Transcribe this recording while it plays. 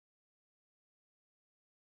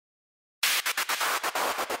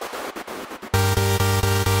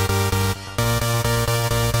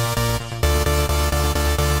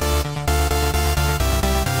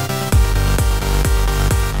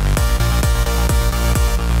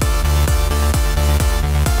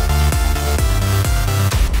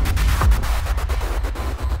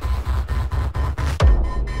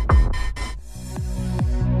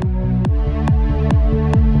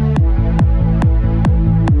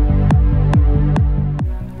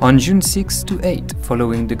On June 6 to 8,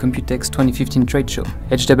 following the Computex 2015 trade show,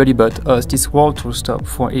 HWBOT hosts its World Tour stop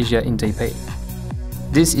for Asia in Taipei.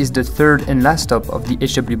 This is the third and last stop of the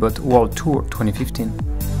HWBOT World Tour 2015.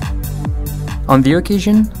 On the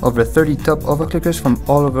occasion, over 30 top overclockers from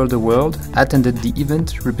all over the world attended the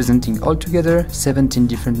event, representing altogether 17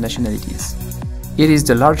 different nationalities. It is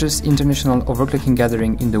the largest international overclocking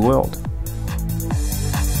gathering in the world.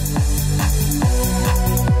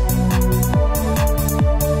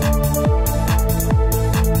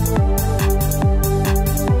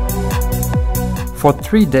 For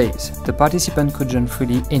 3 days, the participant could join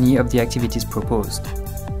freely any of the activities proposed.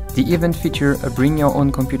 The event featured a Bring Your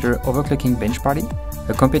Own Computer overclocking bench party,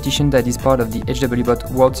 a competition that is part of the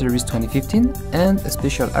HWBOT World Series 2015, and a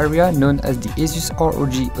special area known as the ASUS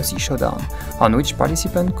ROG OC Showdown, on which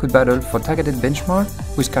participants could battle for targeted benchmark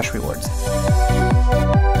with cash rewards.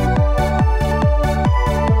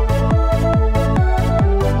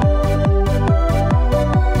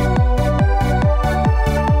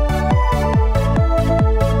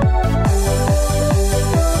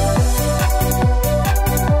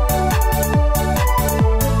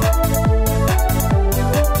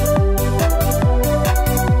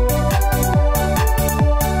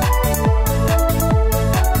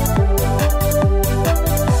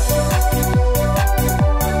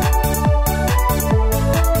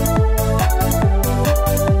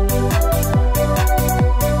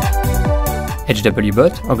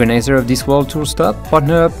 HWBOT, organizer of this World Tour stop,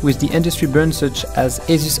 partnered up with the industry brands such as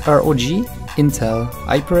ASUS ROG, Intel,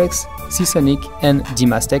 HyperX, Seasonic, and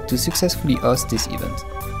Dimastech to successfully host this event.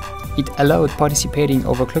 It allowed participating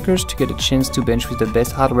overclockers to get a chance to bench with the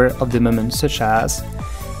best hardware of the moment, such as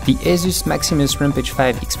the ASUS Maximus Rampage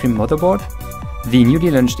 5 Extreme Motherboard, the newly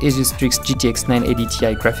launched ASUS Strix GTX 980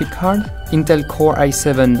 Ti graphic card, Intel Core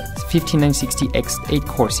i7-5960X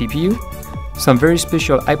 8-core CPU, some very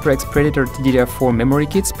special HyperX Predator DDR4 memory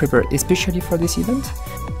kits prepared especially for this event,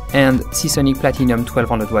 and Seasonic Platinum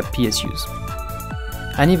 1200W PSUs.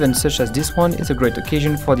 An event such as this one is a great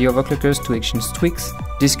occasion for the overclockers to exchange tweaks,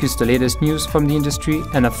 discuss the latest news from the industry,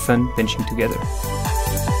 and have fun benching together.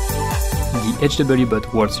 The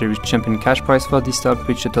HWBOT World Series Champion cash prize for this stop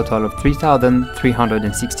reached a total of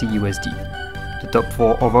 $3,360. The top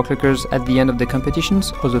 4 overclockers at the end of the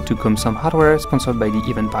competitions also took home some hardware sponsored by the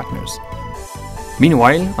event partners.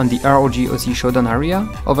 Meanwhile, on the ROG OC Showdown area,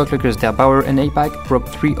 overclockers Der Bauer and APAC broke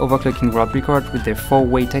 3 overclocking world records with their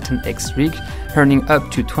 4-way Titan X rig, earning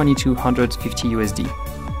up to $2,250.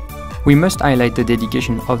 We must highlight the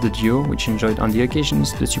dedication of the duo, which enjoyed on the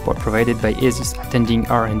occasions the support provided by ASUS attending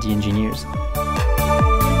R&D engineers.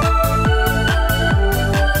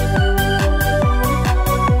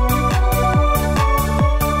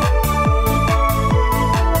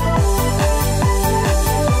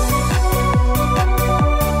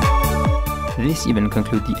 This event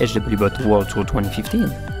concludes the HWBOT World Tour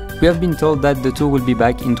 2015. We have been told that the tour will be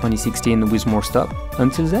back in 2016 with more stops.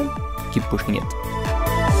 Until then, keep pushing it.